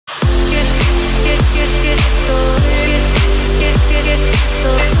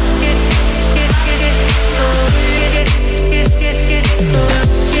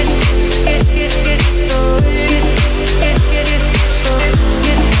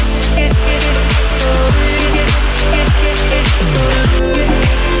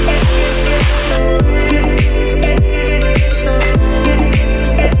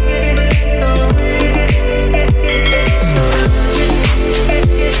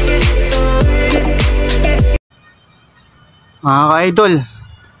Mga ka-idol,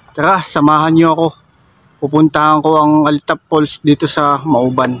 tara samahan niyo ako. Pupuntahan ko ang Alitap Falls dito sa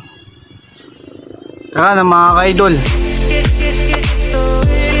Mauban. Tara na mga ka-idol.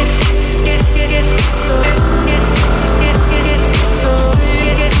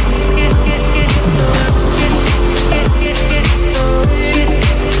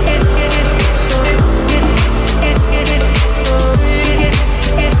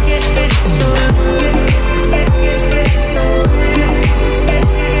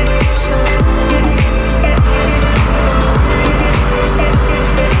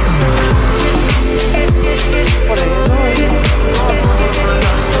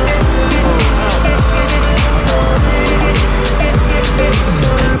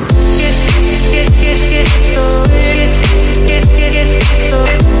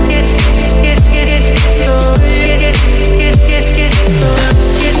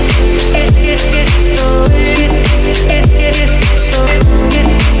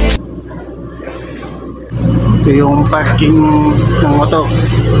 Ito yung parking ng motor.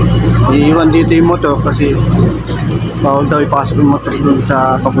 Iiwan dito yung motor kasi bawal daw ipasok yung motor dun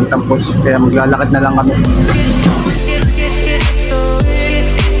sa papuntang falls, kaya maglalakad na lang kami.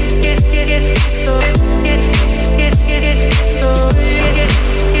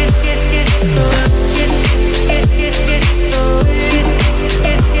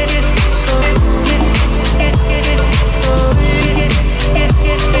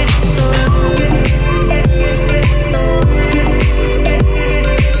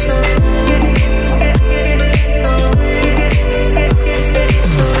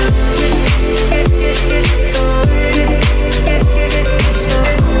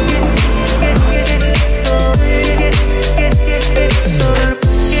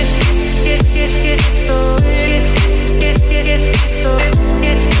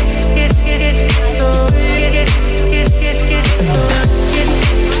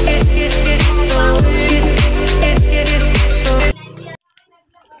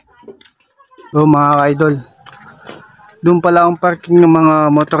 So mga ka-idol, doon pala ang parking ng mga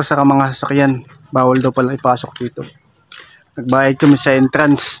motor sa mga sasakyan. Bawal daw pala ipasok dito. Nagbayad kami sa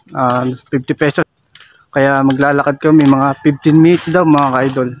entrance, 50 pesos. Kaya maglalakad kami mga 15 minutes daw mga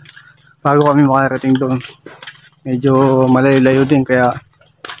ka-idol bago kami makarating doon. Medyo malayo-layo din, kaya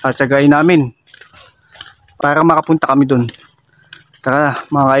satsagain namin para makapunta kami doon. Tara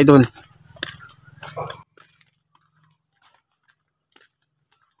mga ka-idol.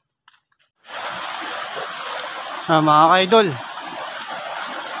 Mga ka-idol,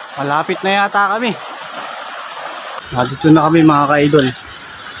 malapit na yata kami. Dito na kami mga ka-idol.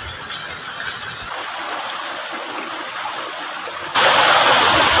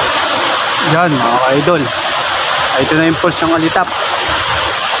 Yan mga ka-idol, ito na yung falls ng Alitap.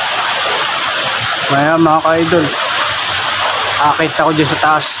 Kaya mga ka-idol, akit ako dyan sa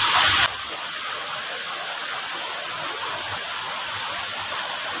taas.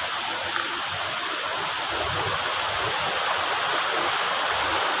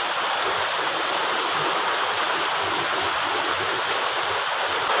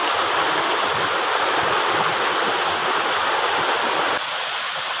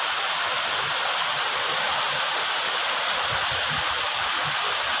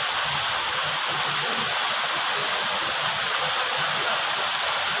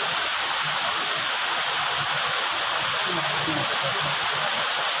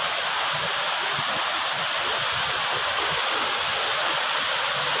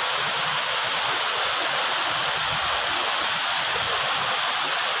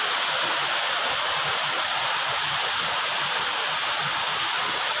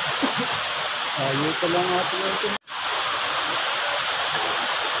 Ayaw pa lang natin ito.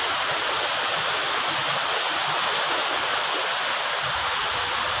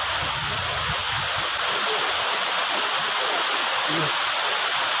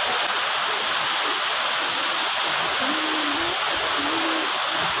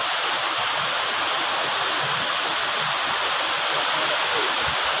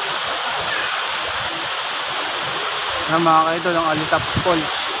 Mga ka-idol, ang Alitap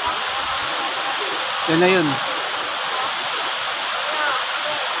Falls. Yan na yun.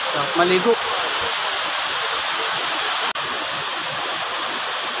 Sarap maligo.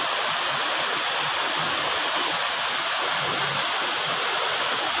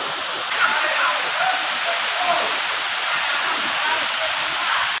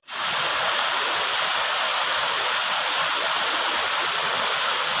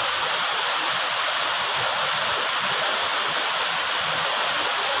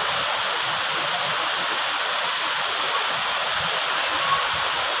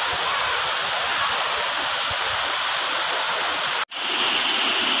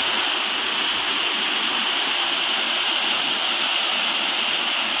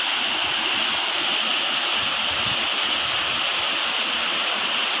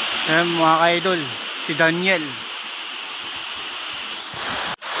 Ayan mga ka-idol, si Daniel.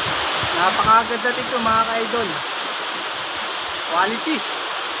 Napakaganda dito mga ka-idol. Quality.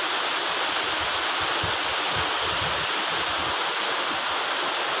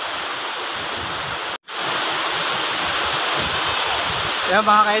 Ayan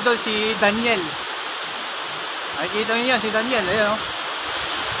mga ka-idol, si Daniel. Nakikita niyo yan, si Daniel. Ayan o.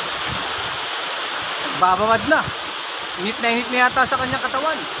 Nagbabawad na. Init na yata sa kanyang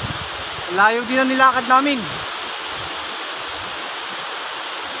katawan. Layo din ang nilakad namin.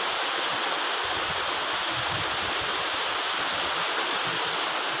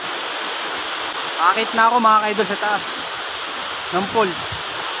 Akit na ako mga ka-idol sa taas ng falls.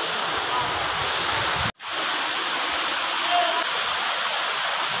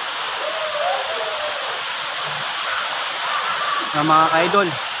 Na mga ka-idol,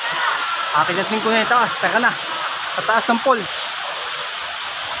 akitatin ko na yung taas. Tara na, sa taas ng falls.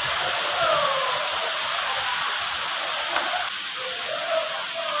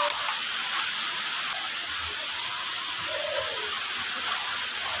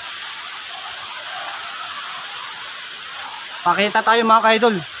 Pakita tayo mga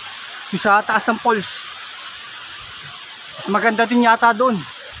ka-idol yung sa taas ng falls. Mas maganda din yata doon.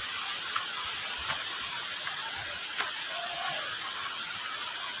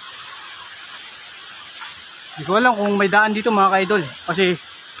 Hindi ko alam kung may daan dito mga ka-idol, kasi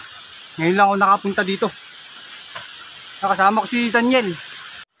ngayon lang ako nakapunta dito. Nakasama ko si Daniel.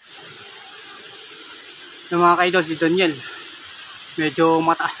 Yung mga ka-idol, si Daniel, medyo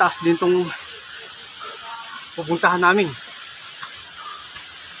mataas-taas din tong pupuntahan namin.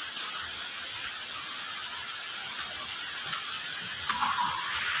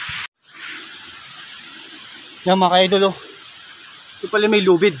 Yan mga ka-idol, oh. Ito pala may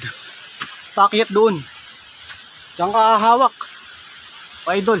lubid. Pakyat doon. Diyan ka hawak.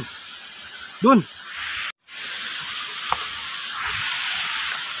 Ka-idol. Doon.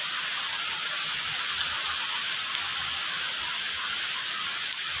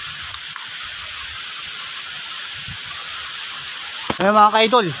 Ayan mga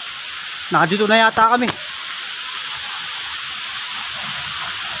ka-idol, nakadito na yata kami.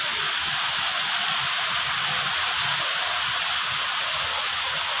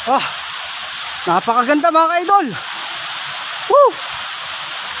 Ah, napakaganda mga ka-idol. Woo!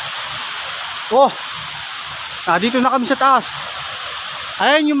 Oh, nakadito na kami sa taas.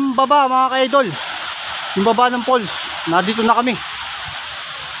 Ayan yung baba mga ka-idol, yung baba ng falls. Nakadito na kami.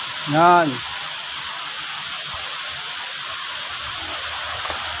 Yan.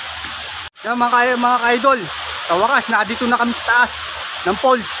 Yan mga ka-idol, sa wakas nakadito na kami sa taas ng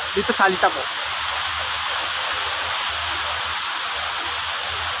falls dito sa Alitap.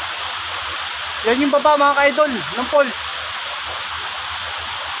 Yan yung baba mga ka-idol ng falls.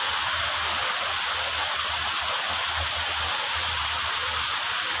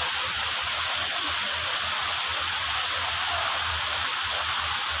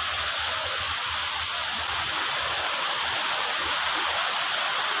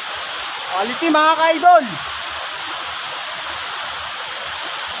 Quality mga ka-idol.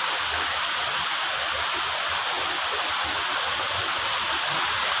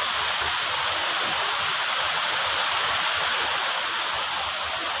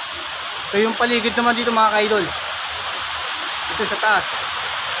 Ito yung paligid naman dito mga ka-idol. Ito sa taas.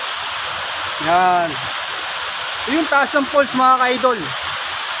 Yan. Ito yung taas ng falls mga ka-idol.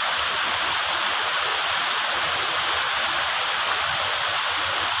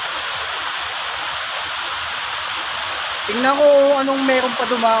 Tingnan ko anong meron pa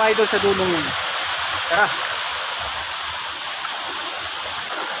doon mga ka-idol sa dulong yun. Tara.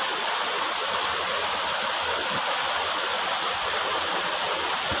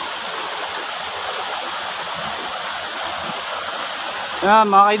 Yan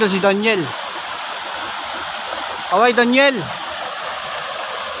mga ka-idol, si Daniel. Kaway Daniel.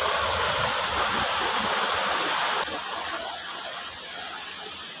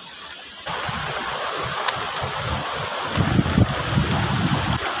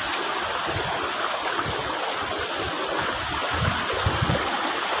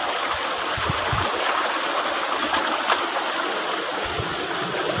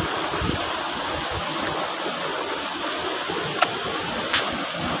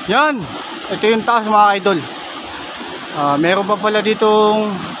 Yan, ito yung taas mga idol. Meron pa pala ditong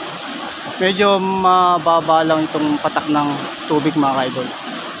medyo mababa lang itong patak ng tubig mga idol.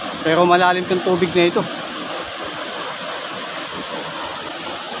 Pero malalim itong tubig na ito.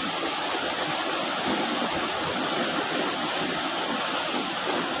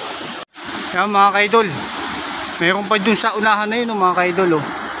 Yan mga idol. Meron pa dun sa unahan na yun mga idol. Oh.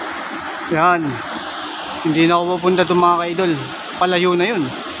 Yan. Hindi na ako pupunta doon mga ka-idol. Palayo na yun.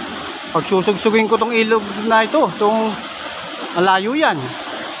 Pag susugsugin ko tong ilog na ito, tong malayo yan.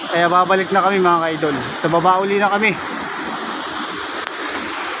 Kaya babalik na kami mga ka-idol. Sa baba uli na kami.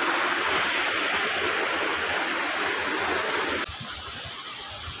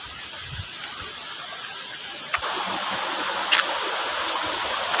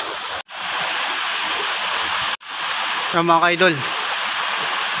 So mga ka-idol,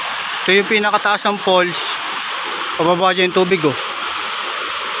 ito yung pinakataas ng falls. Pababa dyan yung tubig oh.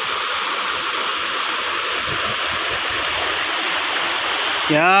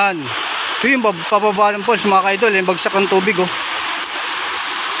 Yan. Ito yung pababa ng falls mga ka-idol. Yung bagsak ng tubig oh.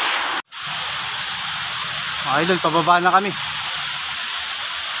 Mga ka-idol, pababa na kami.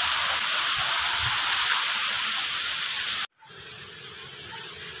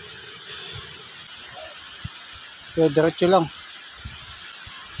 So diretso lang.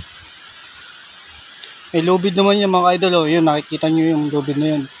 May lubid naman yan mga ka-idol oh. Yun, nakikita nyo yung lubid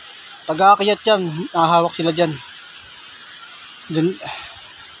na yun. Pag aakyat yan, nakahawak sila dyan. Dun,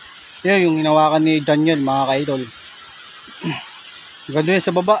 yun yung hinawakan ni Daniel mga ka-idol. Ganda yan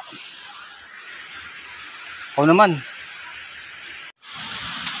sa baba. Ako naman.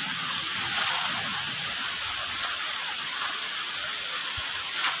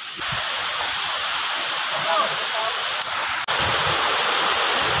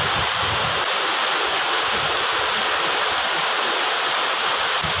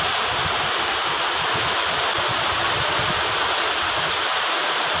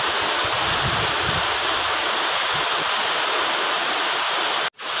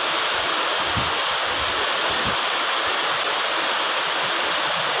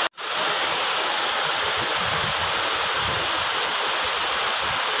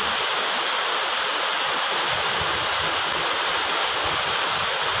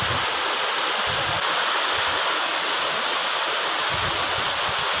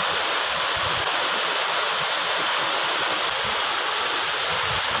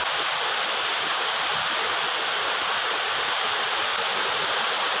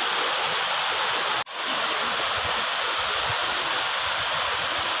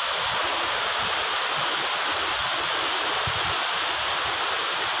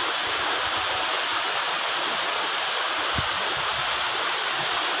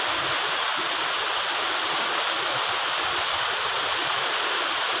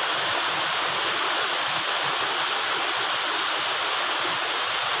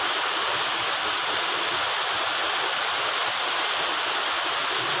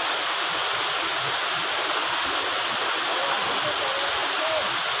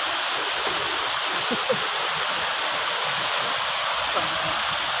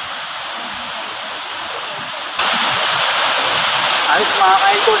 Ayos mga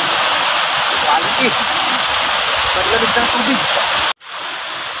ka-idol. Quality. Paglamig ng tubig.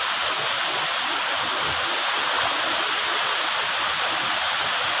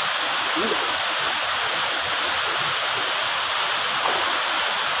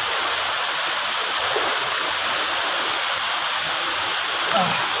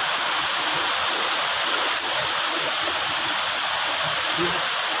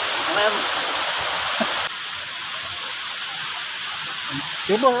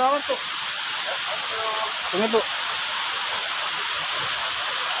 Diba, rawan po. Kami po.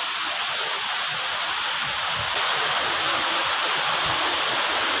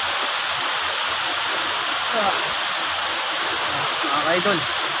 Mga ka-idol,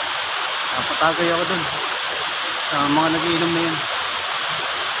 napatagay ako dun sa mga nagiinom na yun.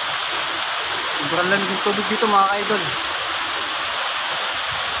 Sobrang lamig yung tubig dito mga ka-idol.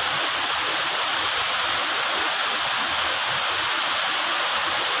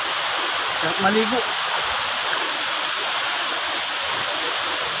 Sarap maligo.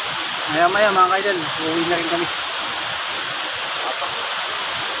 Maya maya mga ka-idol, uuwi na rin kami.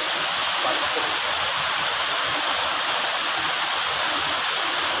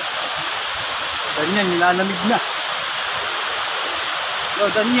 Daniel, nilalamig na. Hello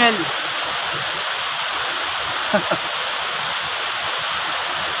Daniel.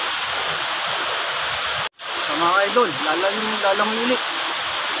 So, mga ka-idol, lalangoy ulit.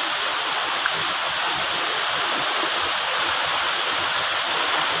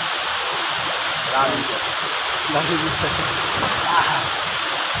 Lalim sa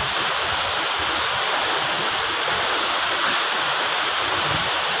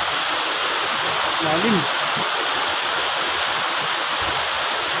lalim.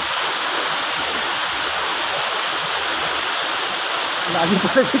 Lalim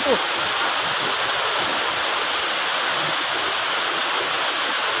pala dito.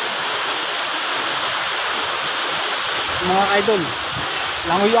 mga idol.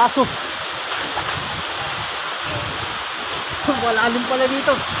 Langoy aso. Malalim pala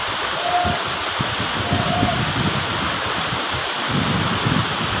dito.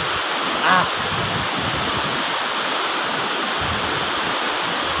 Ah.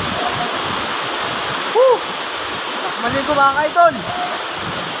 Sarap maligo mga idol.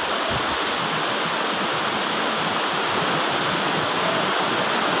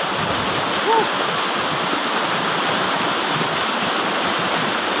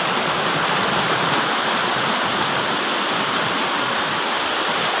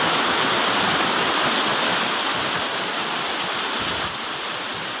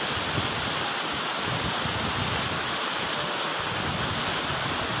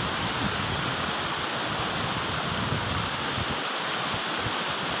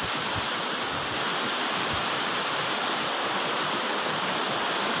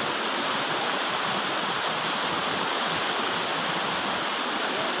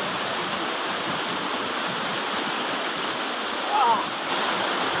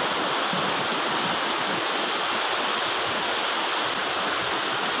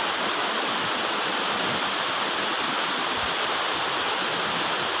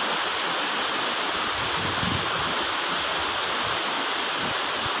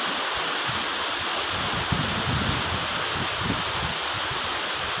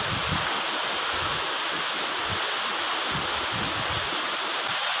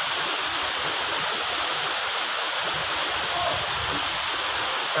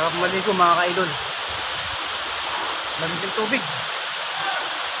 Sarap maligo mga ka-idol. Lamig ng tubig.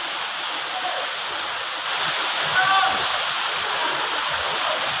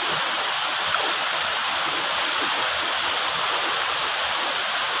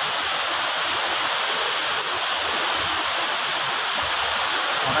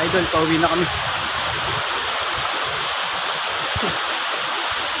 Mga ka-idol, pauwi na kami.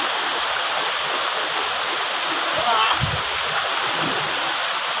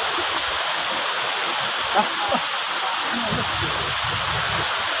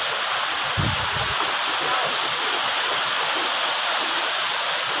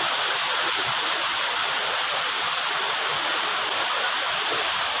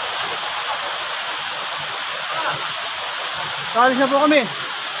 Kalis na po kami.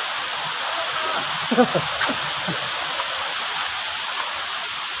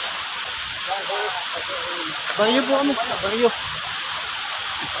 Bariyo po kami. Bariyo.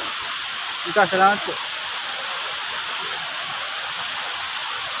 Ika, salamat po.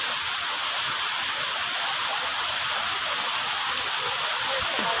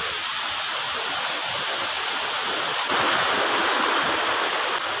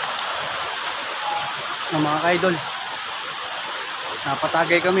 Mga ka-idol,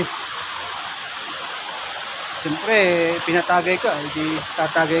 napatagay kami. Siyempre, pinatagay ka, hindi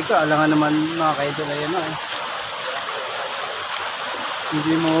tatagay ka. Alangan naman mga ka-idol, ayan na eh.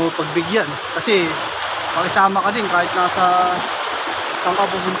 Hindi mo pagbigyan. Kasi, makisama ka din kahit nasa saan ka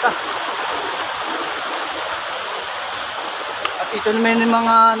pupunta. At ito naman yung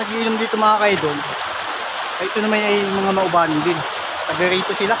mga nag-iinom dito mga ka-idol. Ito naman ay mga mauban din. Taga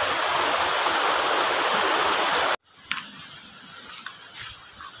rito sila.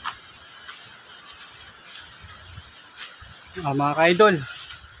 Mga ka-idol,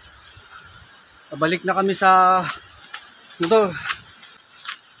 pabalik na kami sa ito.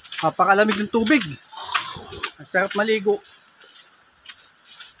 Napakalamig ng tubig. Ang sarap maligo.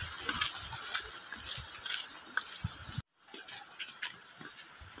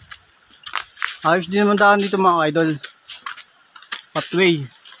 Ayos din naman daan dito mga ka-idol. Pathway.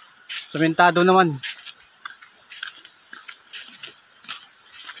 Sementado naman.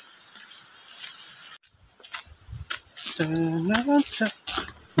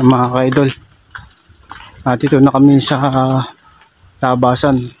 Mga ka-idol, at ito na kami sa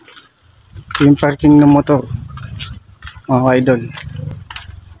labasan. Ito yung parking ng motor mga ka-idol.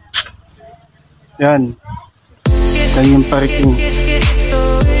 Yan yung parking.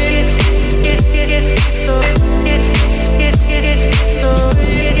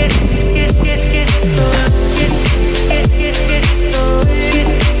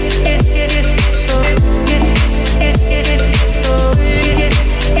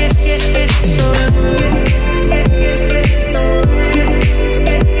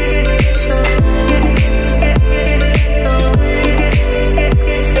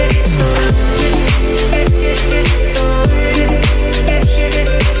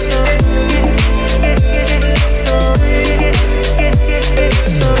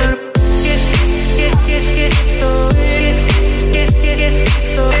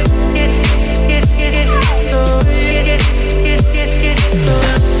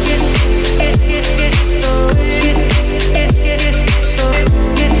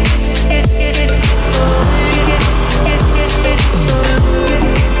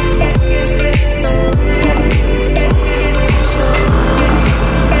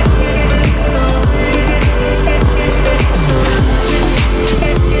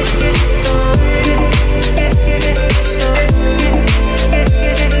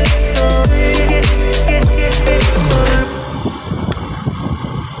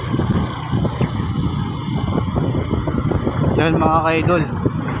 Yan mga ka-idol,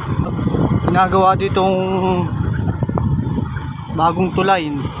 ginagawa ditong bagong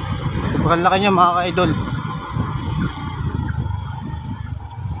tulay. Sobrang laki niya mga ka-idol.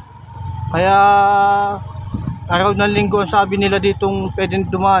 Kaya araw ng linggo ang sabi nila ditong pwedeng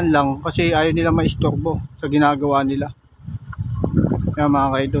dumaan lang kasi ayaw nila maistorbo sa ginagawa nila. Yan mga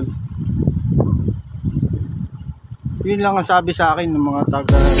ka-idol, yun lang ang sabi sa akin ng mga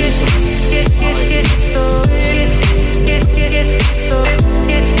taga rito.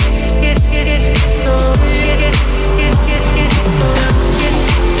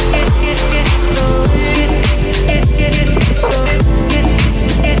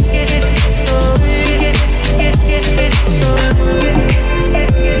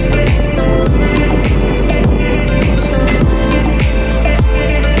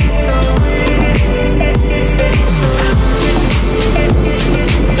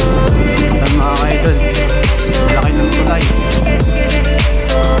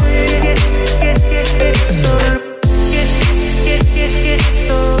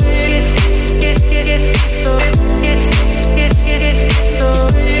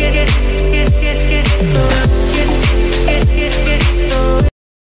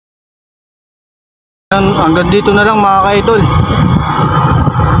 Hanggang dito na lang mga ka-idol.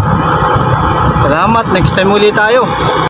 Salamat, next time ulit tayo.